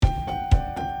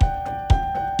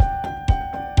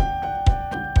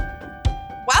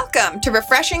Welcome to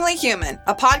Refreshingly Human,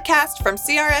 a podcast from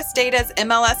CRS Data's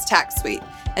MLS Tax Suite.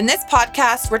 In this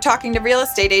podcast, we're talking to real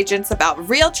estate agents about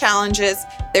real challenges,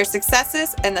 their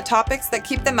successes, and the topics that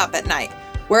keep them up at night.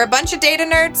 We're a bunch of data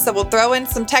nerds, so we'll throw in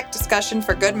some tech discussion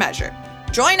for good measure.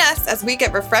 Join us as we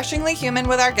get refreshingly human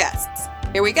with our guests.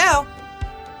 Here we go.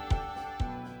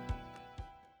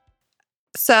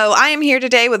 So I am here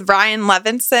today with Ryan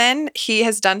Levinson. He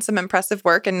has done some impressive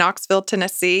work in Knoxville,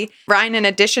 Tennessee. Ryan, in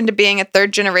addition to being a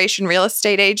third-generation real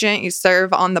estate agent, you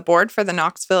serve on the board for the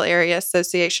Knoxville Area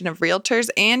Association of Realtors,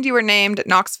 and you were named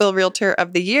Knoxville Realtor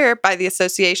of the Year by the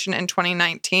association in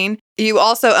 2019. You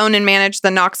also own and manage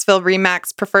the Knoxville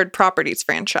RE/MAX Preferred Properties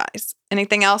franchise.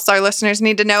 Anything else our listeners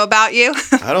need to know about you?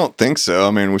 I don't think so.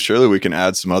 I mean, surely we can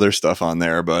add some other stuff on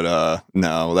there, but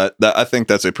no, that I think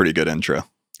that's a pretty good intro.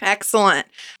 Excellent.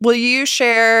 Will you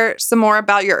share some more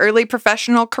about your early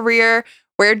professional career?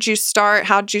 Where'd you start?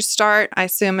 How'd you start? I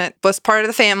assume it was part of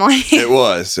the family. It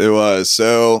was.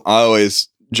 So I always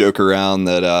joke around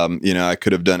that, I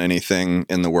could have done anything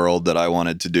in the world that I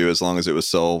wanted to do as long as it was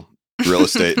sell real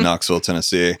estate in Knoxville,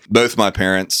 Tennessee. Both my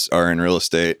parents are in real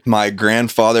estate. My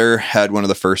grandfather had one of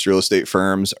the first real estate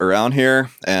firms around here,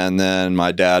 and then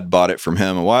my dad bought it from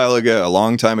him a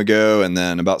long time ago, and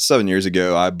then about 7 years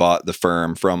ago, I bought the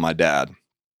firm from my dad.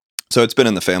 So it's been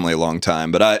in the family a long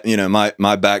time, but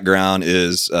my background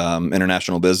is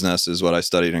international business is what I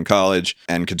studied in college,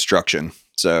 and construction.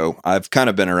 So I've kind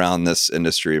of been around this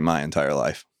industry my entire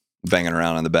life, banging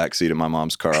around in the backseat of my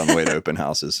mom's car on the way to open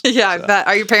houses. Yeah, so. I bet.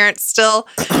 Are your parents still?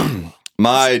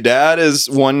 My dad is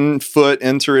 1 foot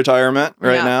into retirement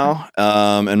right now,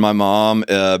 and my mom,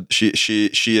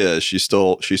 she's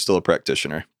still a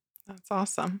practitioner. That's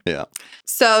awesome. Yeah.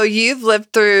 So you've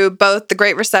lived through both the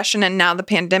Great Recession and now the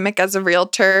pandemic as a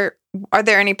realtor. Are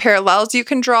there any parallels you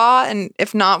can draw? And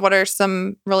if not, what are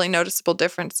some really noticeable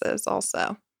differences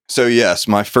also? So yes,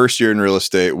 my first year in real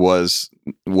estate was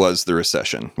the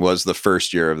recession, was the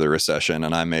first year of the recession,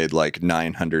 and I made like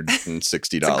 $960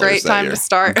 It's a great time to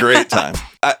start. Great time.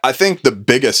 I think the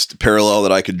biggest parallel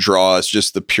that I could draw is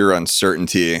just the pure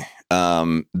uncertainty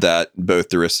that both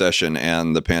the recession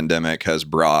and the pandemic has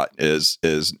brought is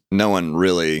no one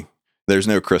really, there's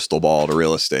no crystal ball to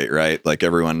real estate, right? Like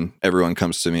everyone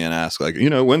comes to me and asks like,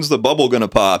 when's the bubble going to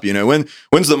pop?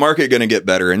 When's the market going to get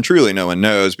better? And truly no one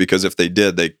knows, because if they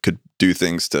did, they could do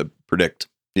things to predict,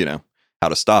 how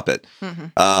to stop it.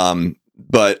 Mm-hmm.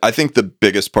 But I think the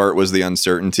biggest part was the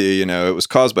uncertainty. It was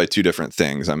caused by two different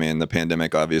things. I mean, the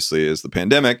pandemic obviously is the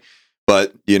pandemic,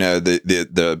 but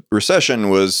the recession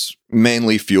was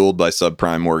mainly fueled by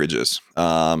subprime mortgages.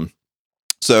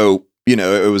 So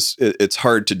it's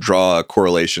hard to draw a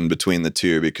correlation between the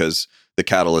two because the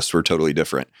catalysts were totally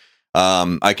different.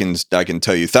 I can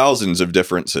tell you thousands of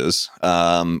differences.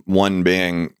 One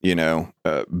being,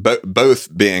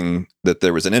 both being that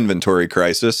there was an inventory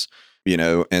crisis. In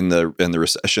the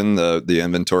recession, the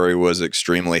inventory was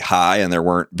extremely high and there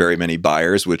weren't very many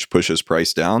buyers, which pushes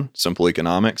price down. Simple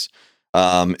economics.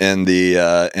 In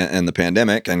the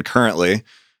pandemic, and currently,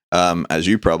 as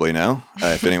you probably know,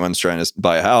 if anyone's trying to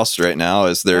buy a house right now,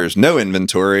 is there's no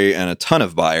inventory and a ton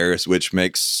of buyers, which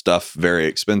makes stuff very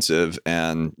expensive.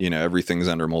 And, everything's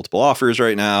under multiple offers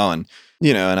right now. And,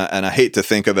 and I hate to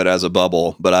think of it as a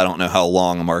bubble, but I don't know how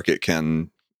long a market can,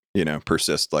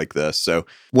 persist like this. So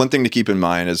one thing to keep in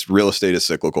mind is real estate is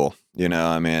cyclical. We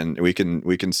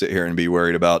can sit here and be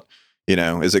worried about,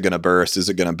 is it going to burst? Is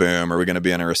it going to boom? Are we going to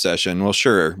be in a recession? Well,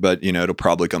 sure. But, it'll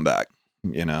probably come back,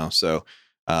 so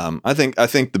I think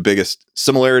the biggest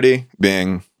similarity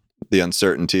being the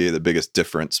uncertainty, the biggest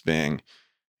difference being,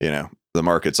 the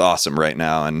market's awesome right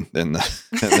now, and in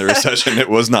the recession it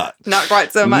was not. Not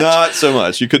quite so much. Not so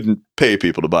much. You couldn't pay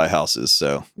people to buy houses.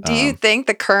 So, do you think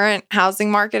the current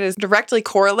housing market is directly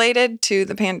correlated to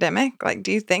the pandemic? Like,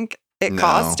 do you think it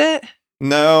caused it?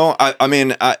 No, I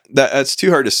mean that's too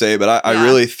hard to say, but I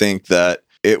really think that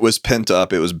it was pent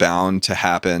up. It was bound to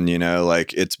happen.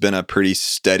 It's been a pretty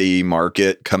steady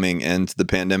market coming into the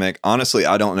pandemic. Honestly,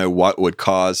 I don't know what would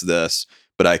cause this,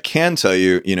 but I can tell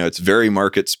you, it's very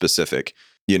market specific.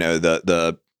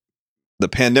 The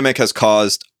pandemic has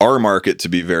caused our market to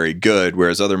be very good,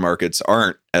 whereas other markets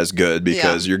aren't as good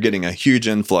because you're getting a huge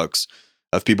influx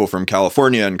of people from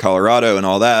California and Colorado and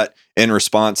all that in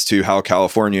response to how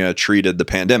California treated the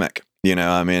pandemic.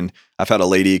 I've had a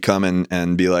lady come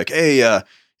and be like, hey,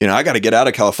 I got to get out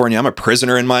of California. I'm a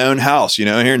prisoner in my own house.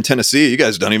 Here in Tennessee, you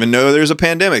guys don't even know there's a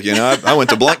pandemic. I went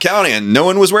to Blount County and no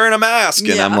one was wearing a mask.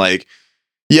 And I'm like,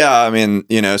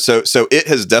 so it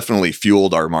has definitely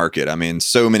fueled our market.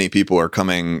 So many people are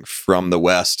coming from the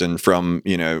West and from,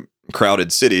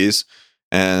 crowded cities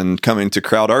and coming to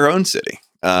crowd our own city.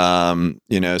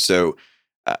 So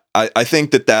I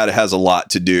think that has a lot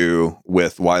to do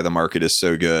with why the market is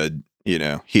so good,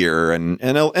 here and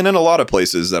in a lot of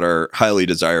places that are highly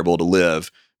desirable to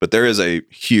live. But there is a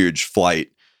huge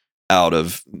flight out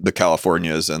of the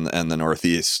Californias and the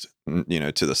Northeast,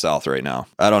 to the South right now.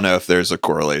 I don't know if there's a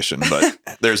correlation, but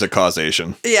there's a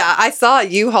causation. Yeah, I saw a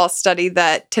U-Haul study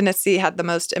that Tennessee had the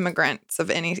most immigrants of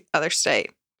any other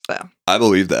state. So I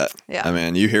believe that. Yeah. I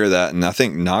mean, you hear that, and I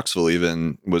think Knoxville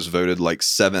even was voted like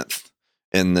 7th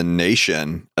in the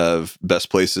nation of best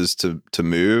places to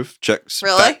move.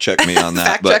 Really? Fact check me on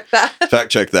that.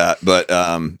 Fact check that. But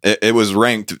it was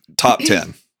ranked top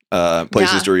 10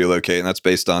 places to relocate, and that's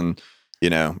based on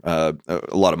a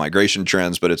lot of migration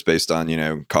trends, but it's based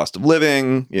on cost of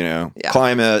living,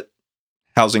 climate,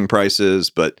 housing prices,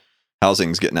 but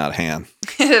housing's getting out of hand.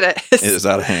 It is. It is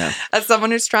out of hand. As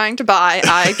someone who's trying to buy,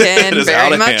 I can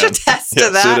very much attest to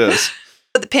that. It is.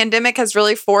 The pandemic has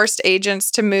really forced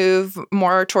agents to move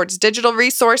more towards digital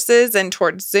resources and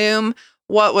towards Zoom.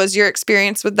 What was your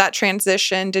experience with that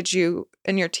transition? Did you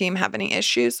and your team have any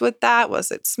issues with that?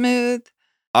 Was it smooth?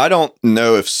 I don't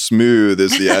know if smooth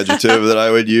is the adjective that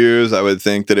I would use. I would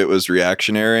think that it was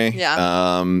reactionary. Yeah.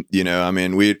 I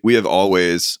mean, we've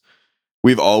always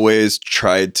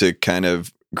tried to kind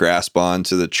of grasp on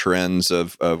to the trends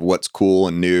of what's cool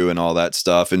and new and all that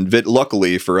stuff. And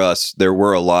luckily for us, there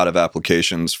were a lot of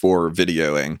applications for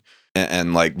videoing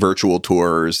and like virtual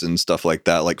tours and stuff like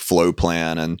that, like Flow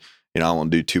Plan. And, I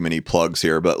won't do too many plugs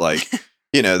here, but like,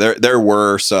 there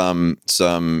were some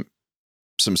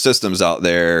systems out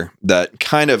there that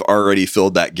kind of already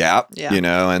filled that gap,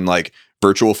 and like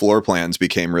virtual floor plans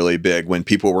became really big when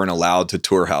people weren't allowed to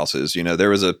tour houses. There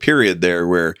was a period there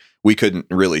where we couldn't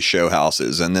really show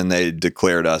houses, and then they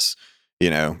declared us,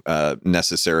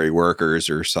 necessary workers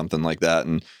or something like that.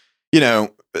 And,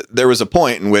 there was a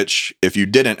point in which if you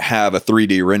didn't have a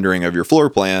 3D rendering of your floor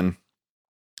plan,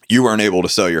 you weren't able to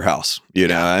sell your house.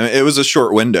 I mean, it was a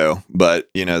short window, but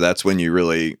that's when you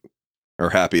really are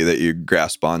happy that you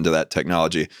grasp onto that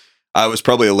technology. I was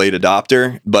probably a late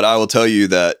adopter, but I will tell you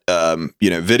that,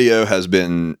 video has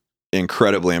been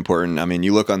incredibly important. I mean,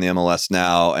 you look on the MLS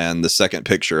now and the second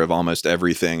picture of almost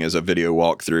everything is a video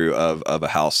walkthrough of a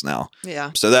house now.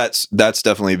 Yeah. So that's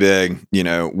definitely big,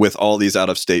 with all these out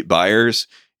of state buyers,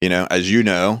 as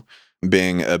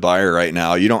being a buyer right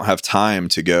now, you don't have time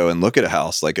to go and look at a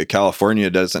house. Like a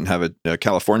Californian doesn't have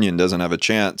a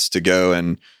chance to go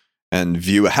and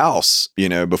view a house,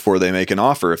 before they make an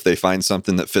offer if they find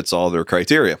something that fits all their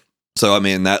criteria. So, I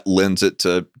mean, that lends it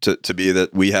to be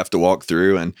that we have to walk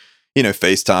through and,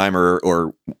 FaceTime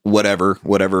or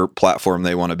whatever platform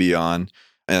they want to be on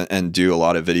and do a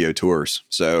lot of video tours.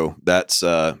 So that's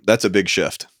a big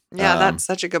shift. Yeah, that's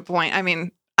such a good point. I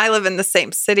mean, I live in the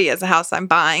same city as a house I'm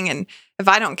buying, and if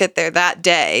I don't get there that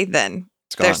day, then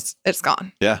it's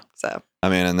gone. Yeah. So, I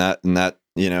mean, and that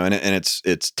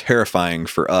it's terrifying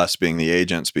for us being the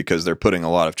agents because they're putting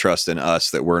a lot of trust in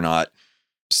us that we're not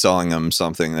selling them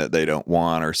something that they don't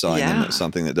want or selling them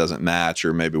something that doesn't match,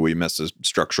 or maybe we miss a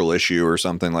structural issue or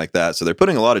something like that. So they're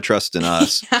putting a lot of trust in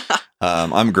us.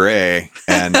 I'm gray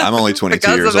and I'm only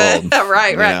 22 years old.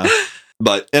 Right.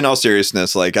 But in all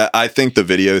seriousness, like I think the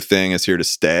video thing is here to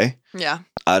stay. Yeah.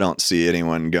 I don't see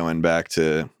anyone going back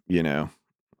to,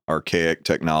 archaic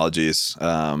technologies.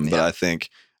 But I think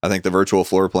the virtual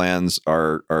floor plans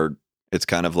are it's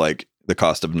kind of like the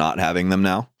cost of not having them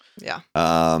now. Yeah.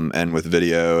 And with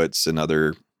video, it's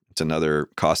another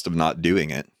cost of not doing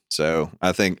it. So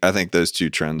I think those two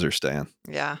trends are staying.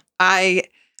 Yeah. I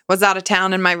was out of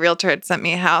town and my realtor had sent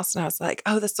me a house and I was like,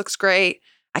 oh, this looks great.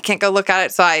 I can't go look at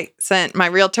it. So I sent my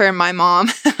realtor and my mom.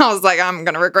 I was like, I'm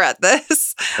going to regret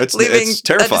this. Leaving it's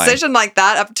terrifying. A decision like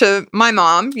that up to my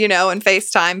mom, and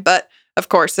FaceTime. But of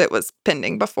course, it was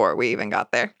pending before we even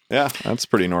got there. Yeah, that's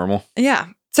pretty normal. Yeah.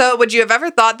 So would you have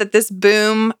ever thought that this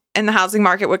boom in the housing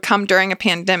market would come during a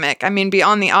pandemic? I mean,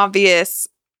 beyond the obvious,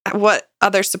 what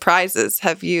other surprises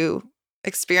have you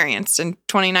experienced in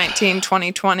 2019,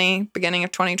 2020, beginning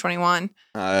of 2021?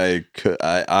 I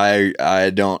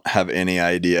don't have any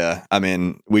idea. I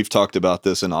mean, we've talked about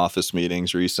this in office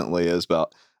meetings recently as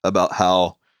about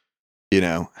how,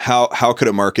 how could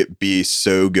a market be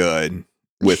so good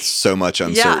with so much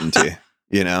uncertainty,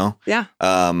 Yeah.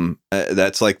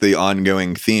 That's like the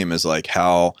ongoing theme is like,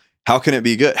 how can it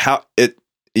be good? How it,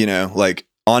 like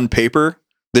on paper,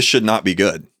 this should not be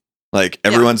good. Like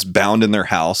everyone's bound in their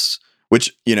house,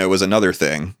 which, was another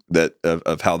thing that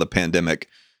of how the pandemic,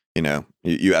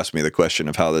 you asked me the question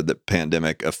of how did the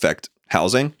pandemic affect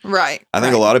housing. Right. I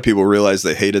think a lot of people realize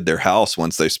they hated their house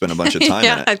once they spent a bunch of time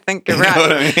in it. I think you're You right. know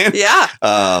what I mean? Yeah.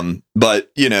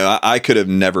 But I could have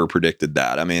never predicted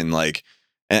that. I mean, like,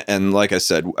 and like I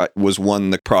said, was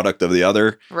one the product of the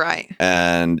other? Right.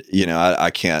 And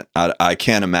I can't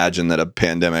imagine that a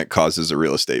pandemic causes a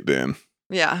real estate boom.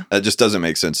 Yeah. That just doesn't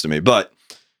make sense to me. But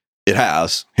it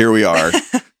has. Here we are.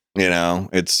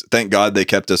 It's thank God they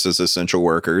kept us as essential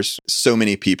workers. So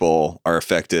many people are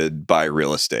affected by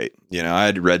real estate. I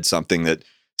had read something that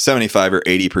 75 or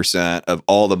 80% of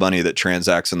all the money that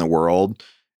transacts in the world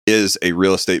is a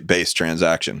real estate based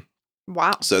transaction.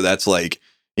 Wow. So that's like,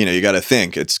 you got to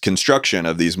think it's construction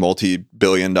of these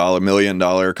multi-billion-dollar,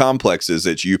 million-dollar complexes.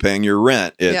 It's you paying your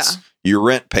rent. It's your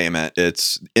rent payment.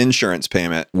 It's insurance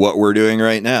payment. What we're doing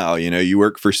right now, you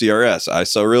work for CRS. I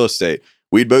sell real estate.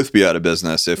 We'd both be out of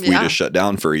business if we just shut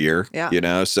down for a year.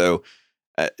 Yeah. So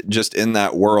just in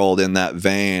that world, in that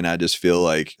vein, I just feel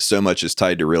like so much is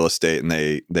tied to real estate, and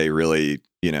they really,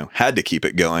 had to keep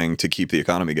it going to keep the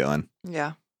economy going.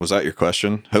 Yeah. Was that your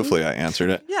question? Hopefully I answered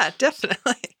it. Yeah,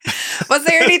 definitely. Was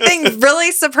there anything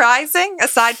really surprising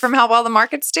aside from how well the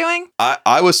market's doing?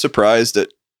 I was surprised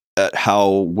at how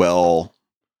well,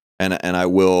 and I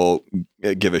will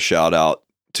give a shout out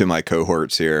to my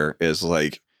cohorts here, is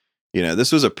like,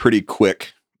 this was a pretty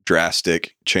quick,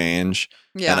 drastic change.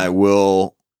 Yeah. And I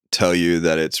will tell you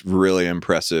that it's really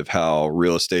impressive how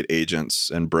real estate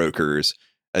agents and brokers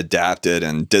adapted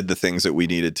and did the things that we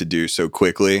needed to do so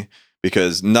quickly,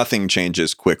 because nothing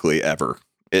changes quickly ever.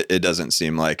 It doesn't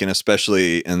seem like, and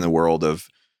especially in the world of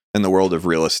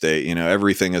real estate,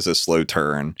 everything is a slow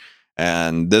turn.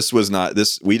 And this was not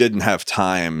this. We didn't have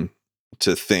time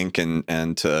to think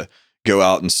and to go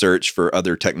out and search for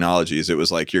other technologies. It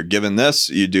was like, you're given this,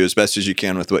 you do as best as you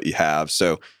can with what you have.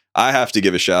 So I have to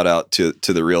give a shout out to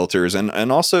the realtors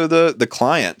and also the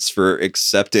clients for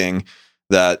accepting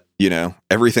that,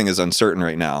 everything is uncertain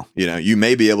right now. You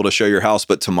may be able to show your house,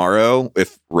 but tomorrow,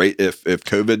 if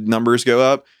COVID numbers go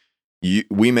up,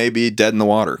 we may be dead in the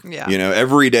water. Yeah.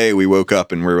 Every day we woke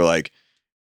up and we were like,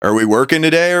 are we working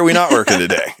today or are we not working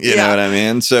today? You know what I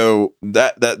mean? So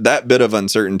that bit of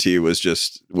uncertainty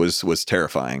was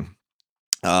terrifying.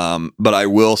 But I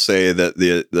will say that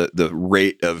the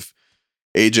rate of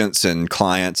agents and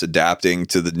clients adapting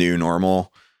to the new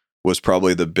normal was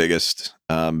probably the biggest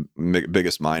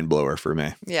mind blower for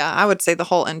me. Yeah, I would say the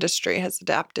whole industry has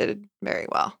adapted very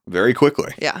well. Very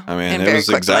quickly. Yeah. I mean, it was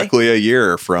exactly a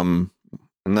year from,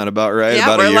 isn't that about right? Yeah,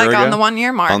 about we're a year like ago? on the 1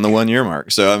 year mark. On the 1 year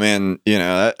mark. So, I mean,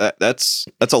 that's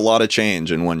a lot of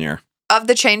change in 1 year. Of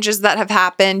the changes that have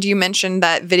happened, you mentioned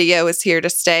that video is here to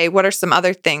stay. What are some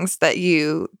other things that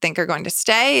you think are going to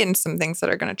stay and some things that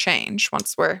are going to change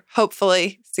once we're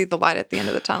hopefully see the light at the end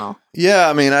of the tunnel? Yeah,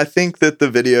 I mean, I think that the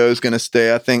video is going to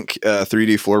stay. I think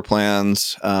 3D floor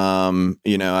plans,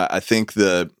 I think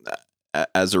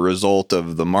as a result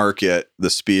of the market, the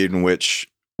speed in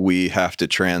which we have to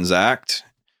transact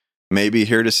may be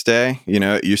here to stay.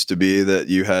 It used to be that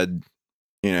you had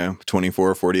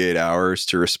 24, 48 hours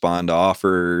to respond to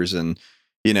offers. And,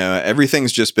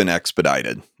 everything's just been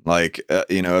expedited. Like,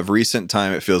 of recent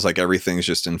time, it feels like everything's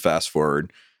just in fast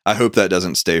forward. I hope that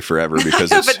doesn't stay forever,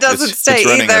 because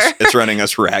it's running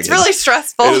us ragged. It's really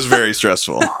stressful. It is very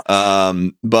stressful.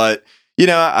 But,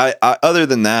 I other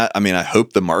than that, I mean, I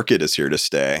hope the market is here to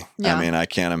stay. Yeah. I mean, I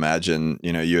can't imagine,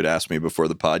 you had asked me before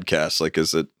the podcast, like,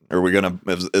 is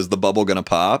the bubble going to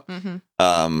pop? Mm-hmm.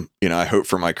 I hope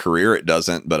for my career it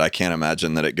doesn't, but I can't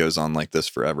imagine that it goes on like this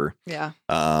forever. Yeah.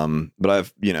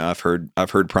 But I've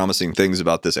heard promising things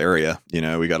about this area.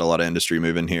 We got a lot of industry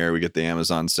moving here. We get the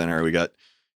Amazon Center. We got,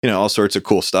 all sorts of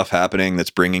cool stuff happening that's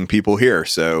bringing people here.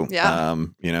 So,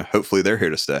 hopefully they're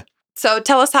here to stay. So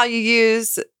tell us how you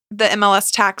use the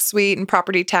MLS tax suite and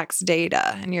property tax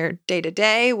data in your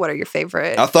day-to-day. What are your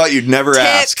favorite I thought you'd never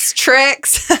tips,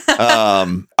 tricks?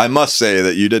 I must say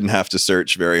that you didn't have to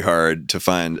search very hard to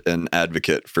find an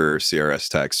advocate for CRS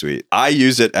Tax Suite. I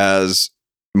use it as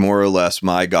more or less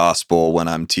my gospel when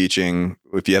I'm teaching.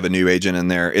 If you have a new agent in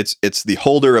there, it's the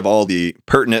holder of all the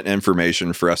pertinent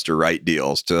information for us to write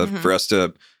deals, for us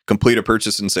to complete a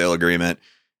purchase and sale agreement.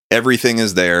 Everything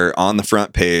is there on the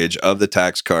front page of the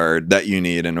tax card that you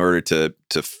need in order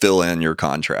to fill in your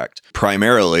contract.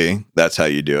 Primarily, that's how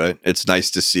you do it. It's nice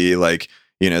to see, like,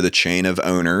 the chain of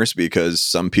owners, because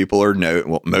some people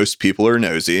most people are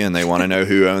nosy and they want to know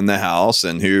who owned the house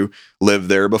and who lived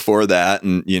there before that.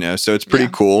 And, so it's pretty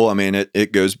cool. I mean,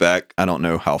 it goes back. I don't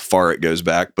know how far it goes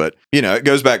back, but, it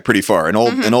goes back pretty far. An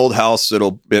old house,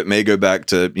 it may go back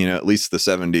to, at least the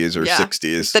 70s or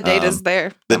 60s. The data's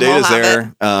there. The data's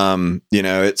there.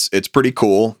 It's pretty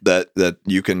cool that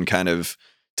you can kind of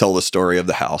tell the story of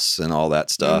the house and all that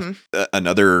stuff. Mhm.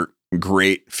 Another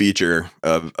great feature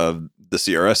of the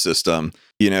CRS system,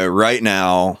 right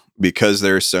now, because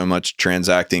there's so much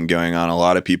transacting going on, a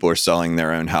lot of people are selling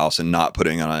their own house and not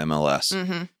putting it on MLS.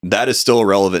 Mhm. That is still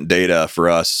relevant data for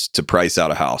us to price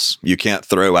out a house. You can't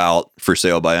throw out for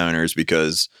sale by owners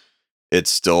because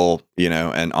it's still,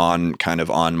 an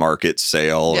on market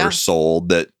sale Yeah. or sold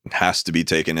that has to be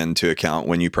taken into account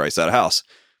when you price out a house.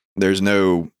 There's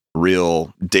no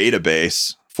real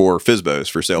database for FSBOs,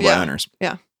 for sale by owners.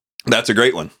 Yeah. That's a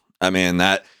great one. I mean,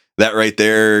 that right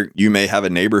there, you may have a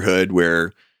neighborhood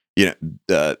where,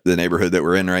 the neighborhood that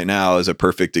we're in right now is a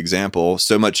perfect example.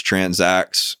 So much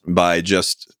transacts by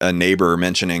just a neighbor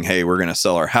mentioning, hey, we're going to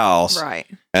sell our house. Right.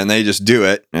 And they just do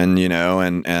it. And,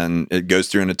 and it goes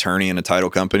through an attorney and a title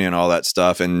company and all that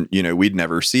stuff. And, we'd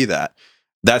never see that.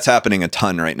 That's happening a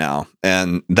ton right now.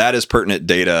 And that is pertinent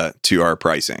data to our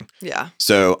pricing. Yeah.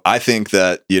 So I think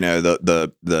that,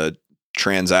 the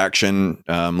transaction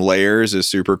layers is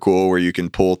super cool, where you can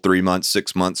pull 3 months,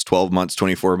 6 months, 12 months,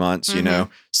 24 months,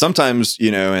 sometimes,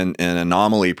 in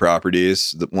anomaly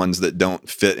properties, the ones that don't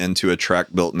fit into a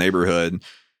tract built neighborhood,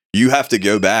 you have to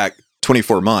go back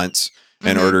 24 months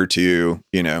in order to,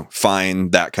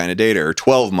 find that kind of data, or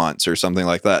 12 months or something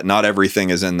like that. Not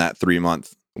everything is in that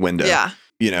 3-month window. Yeah.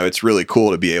 It's really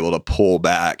cool to be able to pull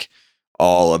back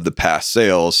all of the past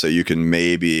sales so you can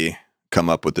maybe come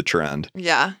up with the trend.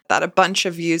 Yeah. That a bunch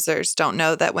of users don't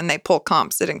know that when they pull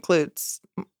comps, it includes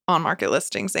on-market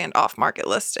listings and off-market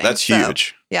listings. That's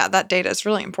huge. Yeah, that data is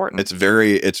really important. It's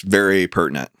very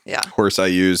pertinent. Yeah. Of course, I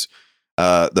use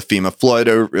the FEMA flood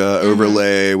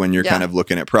overlay when you're kind of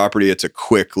looking at property. It's a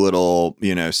quick little,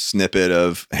 snippet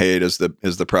of, hey, is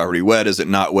the property wet? Is it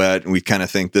not wet? And we kind of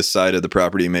think this side of the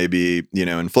property may be,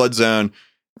 in flood zone.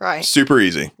 Right. Super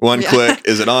easy. One click.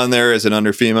 Is it on there? Is it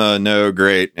under FEMA? No,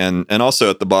 great. And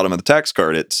also at the bottom of the tax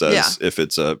card, it says if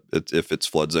it's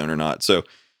flood zone or not. So,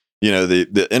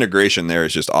 the integration there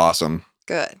is just awesome.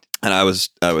 Good. And I was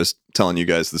telling you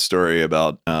guys the story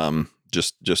about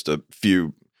just a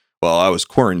few. Well, I was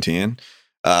quarantining.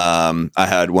 I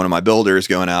had one of my builders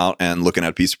going out and looking at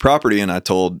a piece of property, and I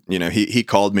told, he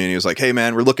called me and he was like, hey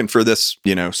man, we're looking for this,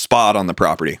 spot on the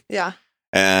property. Yeah.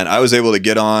 And I was able to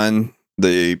get on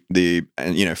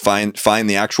find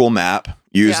the actual map,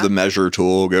 use the measure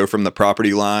tool, go from the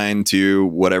property line to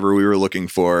whatever we were looking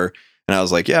for. And I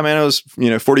was like, yeah, man, it was,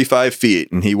 45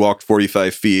 feet. And he walked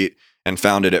 45 feet and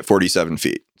found it at 47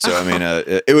 feet. So, I mean,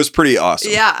 it was pretty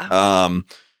awesome. Yeah.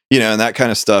 And that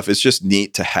kind of stuff. It's just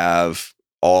neat to have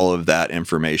all of that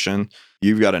information.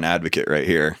 You've got an advocate right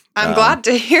here. I'm glad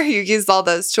to hear you use all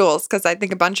those tools, because I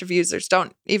think a bunch of users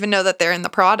don't even know that they're in the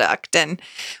product. And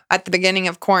at the beginning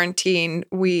of quarantine,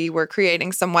 we were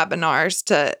creating some webinars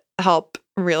to help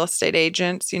real estate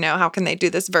agents, how can they do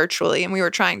this virtually? And we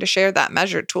were trying to share that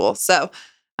measure tool. So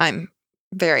I'm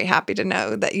very happy to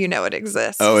know that it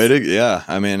exists. Oh, yeah.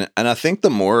 I mean, and I think the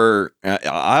more,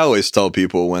 I always tell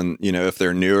people when, if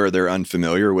they're new or they're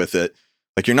unfamiliar with it,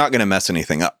 like, you're not going to mess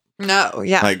anything up. No,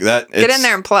 yeah. Like that. Get in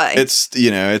there and play. It's,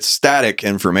 it's static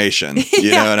information.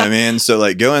 You know what I mean? So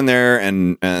like, go in there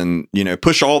and,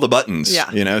 push all the buttons,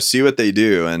 see what they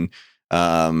do.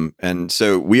 And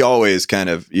so we always kind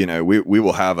of, we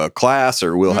will have a class,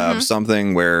 or we'll have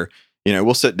something where,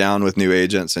 we'll sit down with new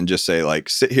agents and just say, like,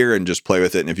 sit here and just play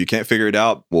with it. And if you can't figure it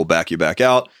out, we'll back you back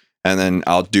out. And then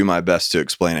I'll do my best to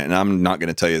explain it. And I'm not going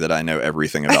to tell you that I know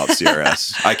everything about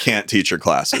CRS. I can't teach your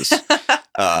classes.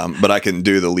 But I can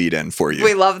do the lead in for you.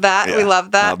 We love that. Yeah. We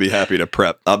love that. I'll be happy to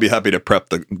prep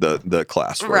the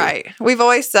class for right. you. We've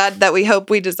always said that we hope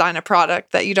we design a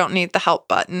product that you don't need the help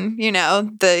button.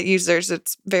 The users,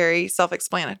 it's very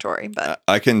self-explanatory. But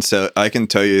I can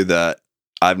tell you that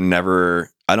I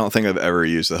don't think I've ever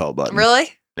used the help button.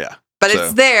 Really? Yeah. But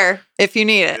it's there if you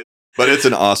need it. But it's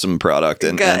an awesome product.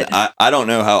 And I don't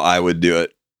know how I would do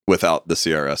it without the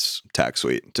CRS tax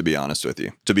suite, to be honest with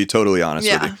you. To be totally honest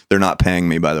with you. They're not paying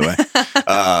me, by the way.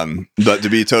 But to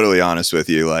be totally honest with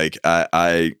you, like,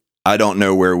 I don't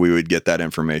know where we would get that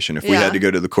information. If we had to go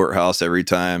to the courthouse every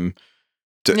time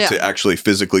to actually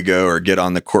physically go, or get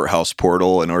on the courthouse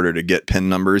portal in order to get PIN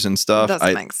numbers and stuff.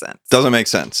 Doesn't make sense. Doesn't make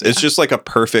sense. Yeah. It's just like a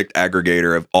perfect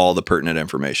aggregator of all the pertinent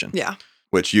information. Yeah.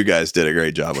 Which you guys did a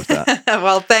great job with that.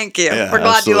 Well, thank you. Yeah, we're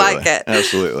glad you like it.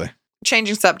 Absolutely.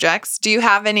 Changing subjects. Do you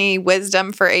have any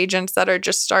wisdom for agents that are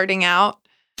just starting out?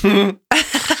 Don't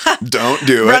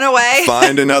do it. Run away.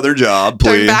 Find another job,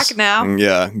 please. Turn back now.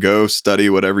 Yeah. Go study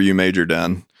whatever you majored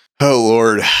in. Oh,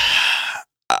 Lord.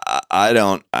 I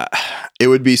don't. It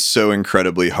would be so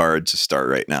incredibly hard to start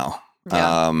right now.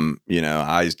 Yeah.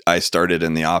 I started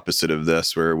in the opposite of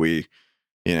this, where we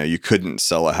you couldn't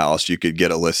sell a house. You could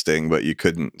get a listing, but you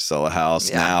couldn't sell a house.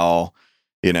 Yeah.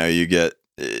 Now, you get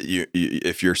you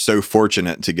if you're so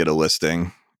fortunate to get a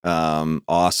listing,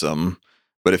 awesome.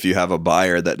 But if you have a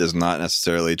buyer, that does not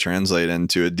necessarily translate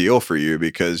into a deal for you,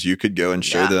 because you could go and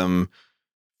show Yeah. them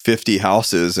 50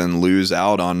 houses and lose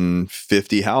out on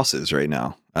 50 houses right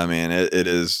now. I mean, it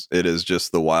is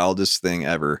just the wildest thing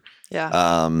ever.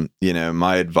 Yeah.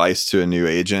 My advice to a new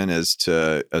agent is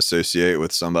to associate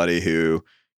with somebody who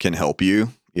can help you,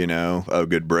 a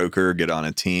good broker, get on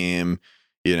a team,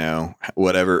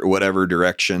 whatever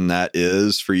direction that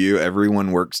is for you.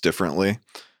 Everyone works differently.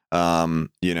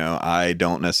 I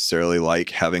don't necessarily like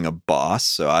having a boss,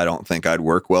 so I don't think I'd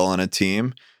work well on a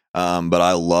team. But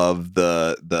I love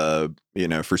the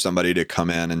for somebody to come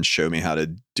in and show me how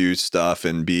to do stuff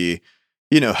and be,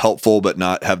 helpful, but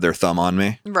not have their thumb on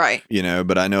me. Right.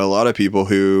 But I know a lot of people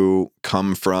who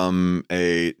come from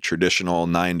a traditional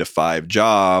 9-to-5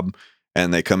 job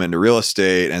and they come into real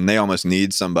estate and they almost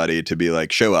need somebody to be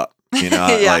like, show up,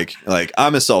 Yeah. like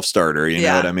I'm a self-starter, you know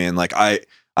Yeah. what I mean? Like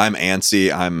I'm antsy.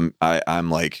 I'm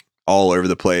like all over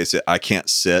the place. I can't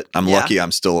sit. I'm Yeah. lucky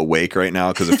I'm still awake right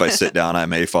now, because if I sit down, I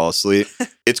may fall asleep.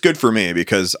 It's good for me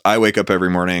because I wake up every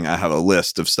morning. I have a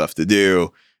list of stuff to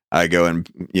do. I go and,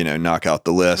 knock out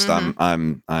the list.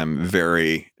 Mhm. I'm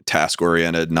very task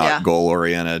oriented, not Yeah. goal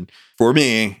oriented. For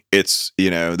me, it's,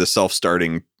 the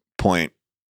self-starting point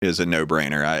is a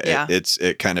no-brainer. Yeah.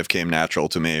 It kind of came natural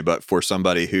to me. But for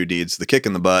somebody who needs the kick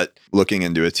in the butt, looking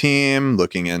into a team,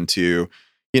 looking into,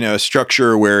 a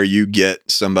structure where you get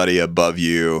somebody above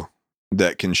you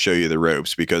that can show you the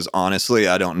ropes, because honestly,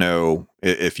 I don't know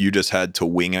if you just had to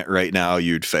wing it right now,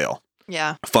 you'd fail.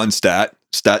 Yeah. Fun stat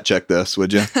check this,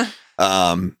 would you?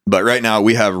 But right now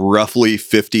we have roughly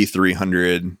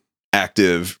 5,300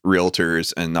 active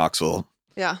realtors in Knoxville.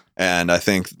 Yeah. And I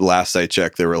think last I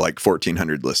checked, there were like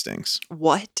 1,400 listings.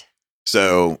 What?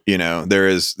 So, there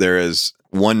is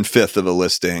 1/5 of a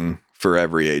listing for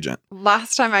every agent.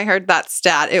 Last time I heard that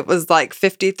stat, it was like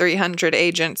 5,300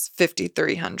 agents,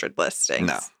 5,300 listings.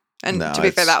 No. And No, to be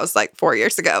fair, it's- that was like 4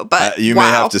 years ago. But you wow. may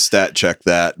have to stat check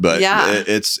that, but Yeah.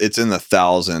 it's in the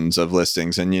thousands of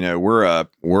listings. And we're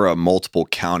a multiple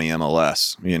county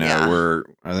MLS. Yeah. We're,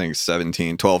 I think,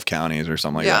 17, 12 counties or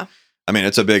something like Yeah. that. I mean,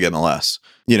 it's a big MLS.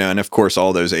 And of course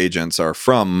all those agents are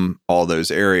from all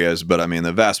those areas, but I mean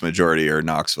the vast majority are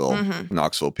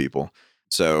Knoxville people.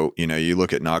 So, you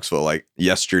look at Knoxville, like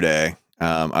yesterday,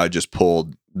 I just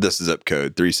pulled this zip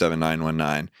code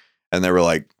 37919, and there were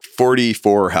like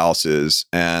 44 houses,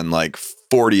 and like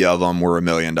 40 of them were $1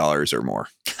 million or more.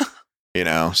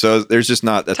 So there's just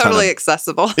not a Totally ton of,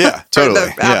 accessible. yeah,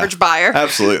 totally, For the average buyer.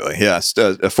 absolutely, yeah,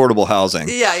 affordable housing.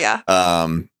 Yeah.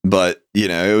 But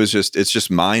it's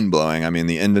just mind blowing. I mean,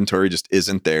 the inventory just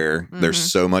isn't there. There's Mhm.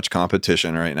 so much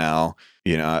competition right now.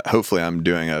 Hopefully I'm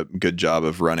doing a good job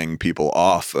of running people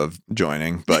off of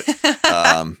joining, but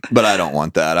I don't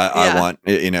want that. I Yeah. want,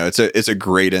 it's a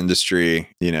great industry.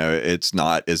 It's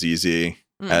not as easy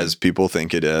as people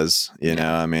think it is.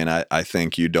 I mean, I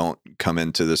think you don't come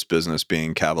into this business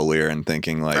being cavalier and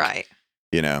thinking like, Right.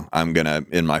 I'm gonna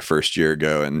in my first year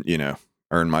go and,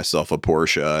 earn myself a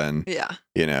Porsche, and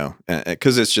Yeah.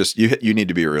 because it's just you need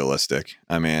to be realistic.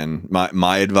 I mean,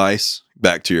 my advice,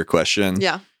 back to your question,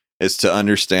 Yeah. is to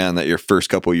understand that your first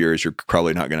couple years you're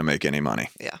probably not going to make any money.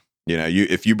 Yeah.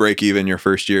 If you break even your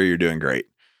first year, you're doing great.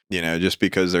 Just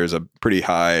because there's a pretty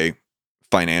high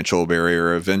financial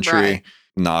barrier of entry, Right.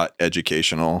 not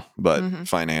educational, but Mhm.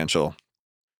 financial.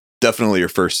 Definitely your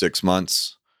first 6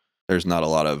 months, there's not a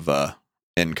lot of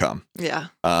income. Yeah.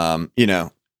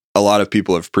 A lot of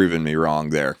people have proven me wrong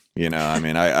there. I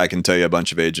mean, I can tell you a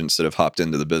bunch of agents that have hopped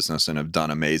into the business and have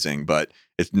done amazing, but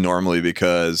it's normally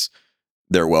because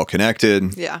they're well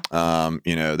connected. Yeah.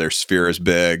 Their sphere is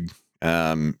big.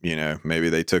 Maybe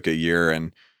they took a year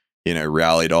and,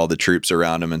 rallied all the troops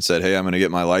around them and said, hey, I'm going to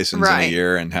get my license in a Right.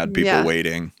 year, and had people Yeah.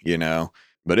 waiting,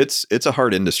 but it's a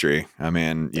hard industry. I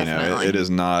mean, Definitely. it is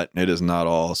not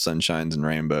all sunshines and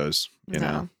rainbows,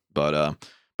 No. but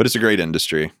it's a great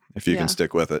industry if you Yeah. can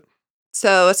stick with it.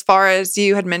 So as far as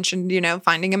you had mentioned,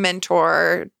 finding a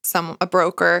mentor, a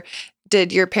broker,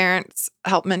 did your parents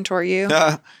help mentor you?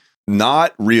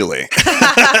 Not really.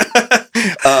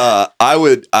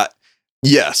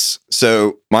 Yes.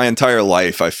 So my entire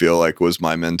life, I feel like, was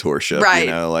my mentorship. Right.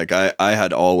 Like I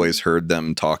had always heard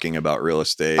them talking about real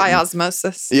estate. By and-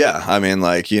 osmosis. Yeah. I mean,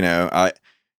 like,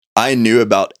 I knew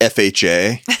about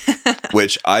FHA,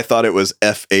 which I thought it was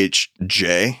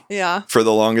FHJ Yeah. for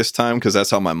the longest time, because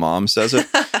that's how my mom says it.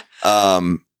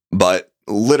 But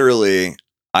literally,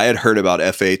 I had heard about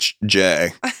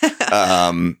FHJ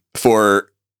for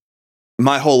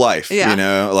my whole life, Yeah. you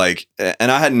know, like,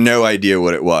 and I had no idea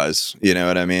what it was, you know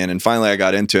what I mean? And finally I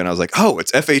got into it and I was like, oh,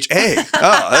 it's FHA.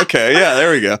 Oh, okay. Yeah,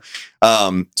 there we go.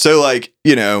 So like,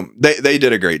 you know, they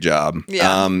did a great job.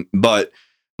 Yeah. But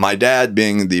my dad,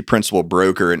 being the principal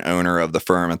broker and owner of the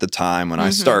firm at the time when I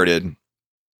started,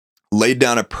 laid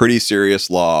down a pretty serious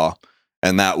law.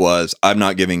 And that was, I'm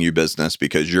not giving you business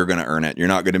because you're going to earn it. You're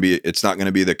not going to be, it's not going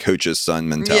to be the coach's son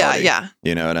mentality. Yeah.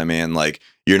 You know what I mean? Like,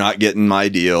 you're not getting my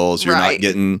deals. You're not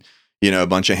getting, you know, a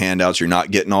bunch of handouts. You're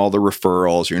not getting all the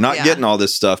referrals. You're not getting all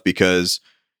this stuff because,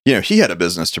 you know, he had a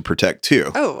business to protect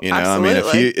too. Oh, you know, absolutely.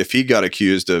 I mean, if he got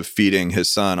accused of feeding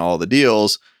his son all the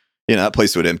deals, you know, that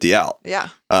place would empty out. Yeah.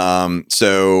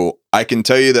 So I can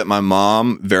tell you that my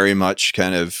mom very much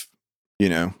kind of, you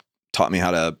know, taught me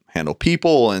how to handle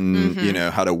people and, you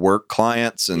know, how to work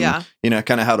clients and, you know,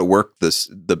 kind of how to work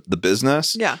the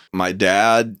business. Yeah. My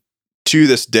dad to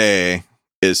this day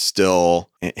is still,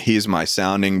 he's my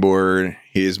sounding board.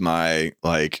 He's my,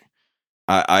 like,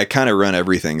 I kind of run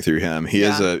everything through him.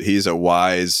 He's a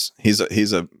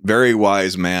very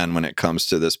wise man when it comes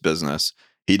to this business.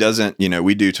 He doesn't, you know,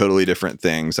 we do totally different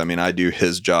things. I mean, I do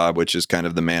his job, which is kind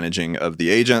of the managing of the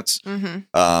agents. And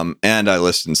I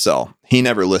list and sell. He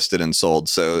never listed and sold.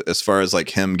 So as far as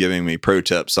like him giving me pro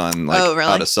tips on like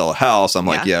how to sell a house, I'm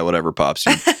like, yeah, whatever, pops.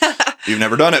 You've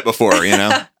never done it before, you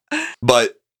know?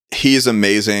 But he's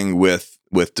amazing with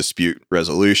dispute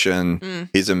resolution.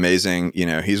 He's amazing. You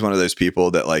know, he's one of those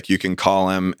people that like you can call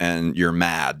him and you're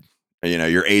mad. You know,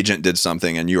 your agent did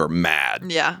something and you are mad.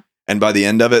 Yeah. And by the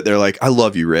end of it, they're like, I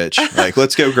love you, Rich. Like,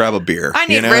 let's go grab a beer. I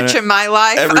need you know? Rich in my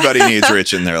life. Everybody needs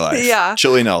Rich in their life. Yeah.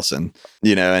 Chili Nelson,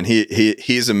 you know, and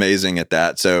he's amazing at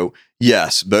that. So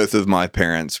yes, both of my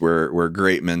parents were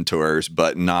great mentors,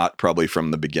 but not probably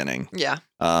from the beginning. Yeah.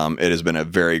 It has been a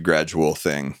very gradual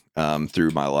thing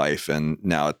through my life. And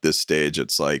now at this stage,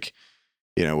 it's like,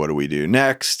 you know, what do we do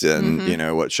next? And, you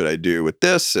know, what should I do with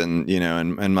this? And, you know,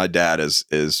 and my dad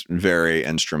is very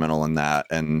instrumental in that.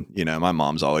 And, you know, my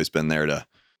mom's always been there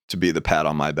to be the pat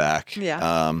on my back.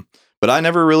 Yeah. But I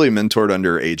never really mentored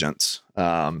under agents. You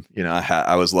know,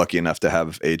 I was lucky enough to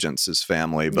have agents as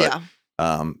family,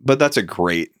 but that's a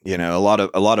great, you know,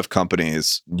 a lot of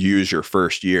companies use your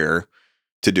first year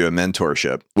to do a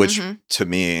mentorship, which to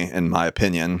me, in my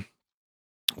opinion,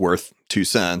 worth 2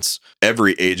 cents.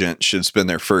 Every agent should spend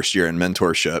their first year in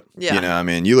mentorship. Yeah. You know, I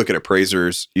mean, you look at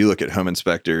appraisers, you look at home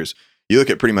inspectors, you look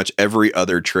at pretty much every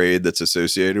other trade that's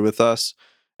associated with us,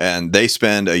 and they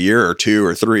spend a year or 2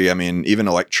 or 3. I mean, even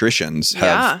electricians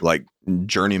have like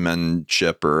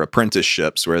journeymanship or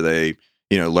apprenticeships where they,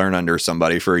 you know, learn under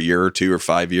somebody for a year or 2 or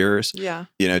 5 years. Yeah.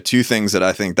 You know, 2 things that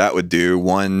I think that would do.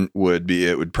 One would be,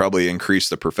 it would probably increase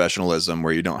the professionalism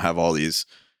where you don't have all these,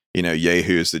 you know,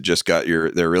 yahoos that just got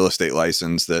their real estate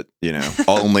license that, you know,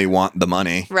 only want the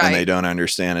money and they don't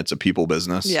understand it's a people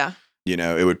business. Yeah. You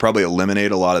know, it would probably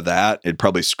eliminate a lot of that. It'd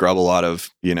probably scrub a lot of,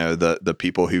 you know, the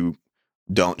people who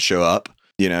don't show up.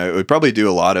 You know, it would probably do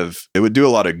a lot of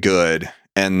good.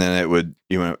 And then it would,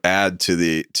 you know, add to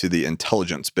the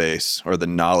intelligence base or the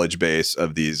knowledge base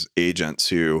of these agents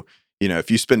who, you know,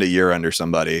 if you spend a year under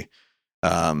somebody,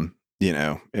 you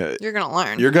know, you're going to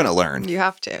learn. You're going to learn. You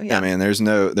have to. Yeah. I mean, there's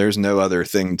no other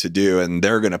thing to do, and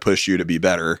they're going to push you to be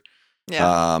better.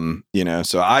 Yeah. You know,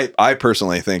 so I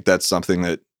personally think that's something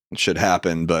that should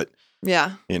happen, but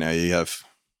yeah, you know, you have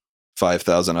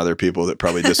 5,000 other people that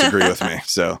probably disagree with me.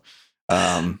 So,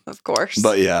 of course.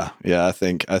 But yeah, I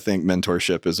think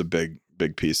mentorship is a big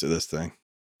piece of this thing.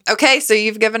 Okay, so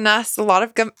you've given us a lot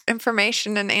of good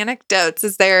information and anecdotes.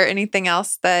 Is there anything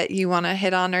else that you want to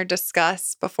hit on or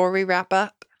discuss before we wrap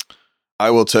up?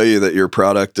 I will tell you that your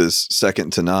product is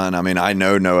second to none. I mean, I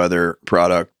know no other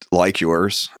product like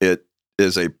yours. It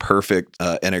is a perfect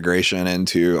integration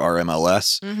into our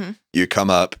MLS. Mm-hmm. You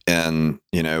come up and,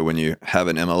 you know, when you have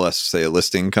an MLS, say a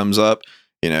listing comes up,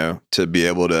 you know, to be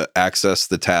able to access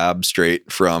the tab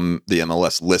straight from the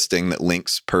MLS listing that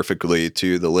links perfectly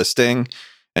to the listing.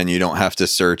 And you don't have to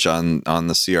search on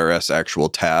the CRS actual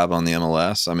tab on the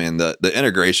MLS. I mean, the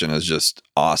integration is just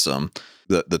awesome.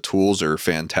 The tools are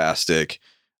fantastic.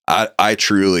 I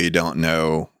truly don't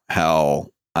know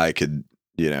how I could,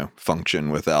 you know, function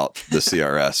without the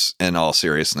CRS in all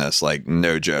seriousness, like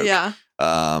no joke. Yeah.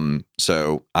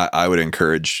 So I would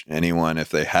encourage anyone, if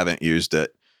they haven't used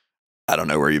it, I don't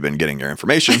know where you've been getting your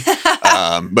information,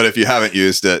 but if you haven't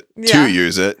used it, to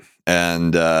use it.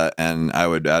 and I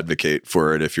would advocate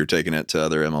for it if you're taking it to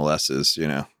other MLSs.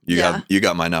 You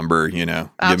got my number.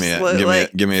 Absolutely.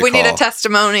 Give me a we call. need a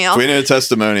testimonial. If we need a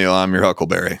testimonial, I'm your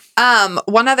Huckleberry.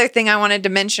 One other thing I wanted to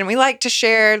mention, we like to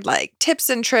share like tips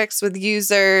and tricks with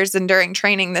users, and during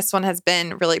training, this one has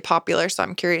been really popular. So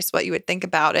I'm curious what you would think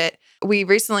about it. We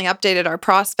recently updated our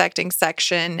prospecting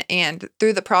section, and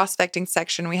through the prospecting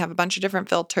section, we have a bunch of different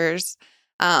filters.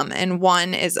 And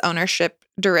one is ownership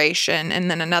duration, and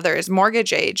then another is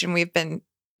mortgage age. And we've been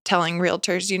telling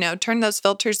realtors, turn those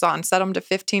filters on, set them to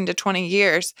 15 to 20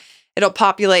 years. It'll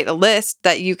populate a list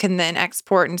that you can then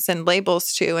export and send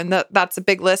labels to. And that's a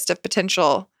big list of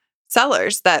potential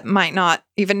sellers that might not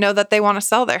even know that they want to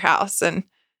sell their house. And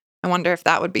I wonder if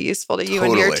that would be useful to you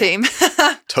and your team.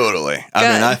 Totally.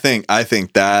 I think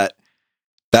that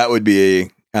would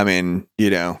be,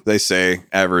 they say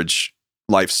average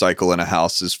life cycle in a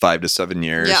house is 5 to 7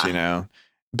 years.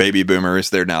 Baby boomers,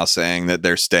 they're now saying that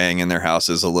they're staying in their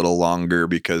houses a little longer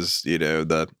because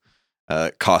the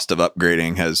cost of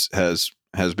upgrading has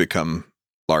become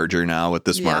larger now with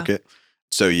this market.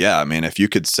 So if you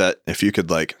could set a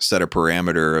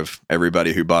parameter of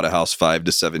everybody who bought a house 5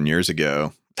 to 7 years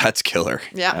ago, that's killer.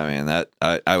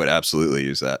 I would absolutely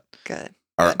use that. Good.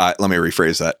 Or let me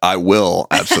rephrase that. I will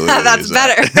absolutely. That's use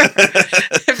better.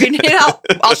 That. If you need help,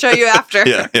 I'll show you after.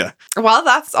 Yeah. Well,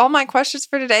 that's all my questions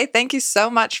for today. Thank you so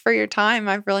much for your time.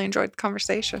 I've really enjoyed the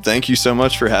conversation. Thank you so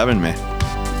much for having me.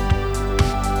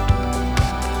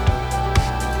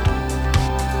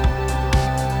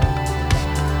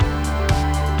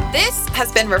 This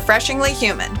has been Refreshingly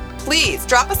Human. Please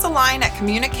drop us a line at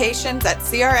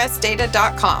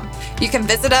communications@crsdata.com. You can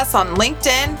visit us on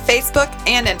LinkedIn, Facebook,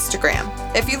 and Instagram.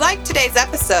 If you liked today's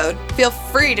episode, feel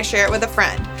free to share it with a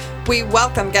friend. We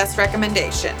welcome guest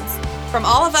recommendations. From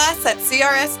all of us at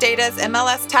CRS Data's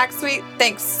MLS Tax Suite,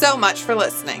 thanks so much for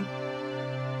listening.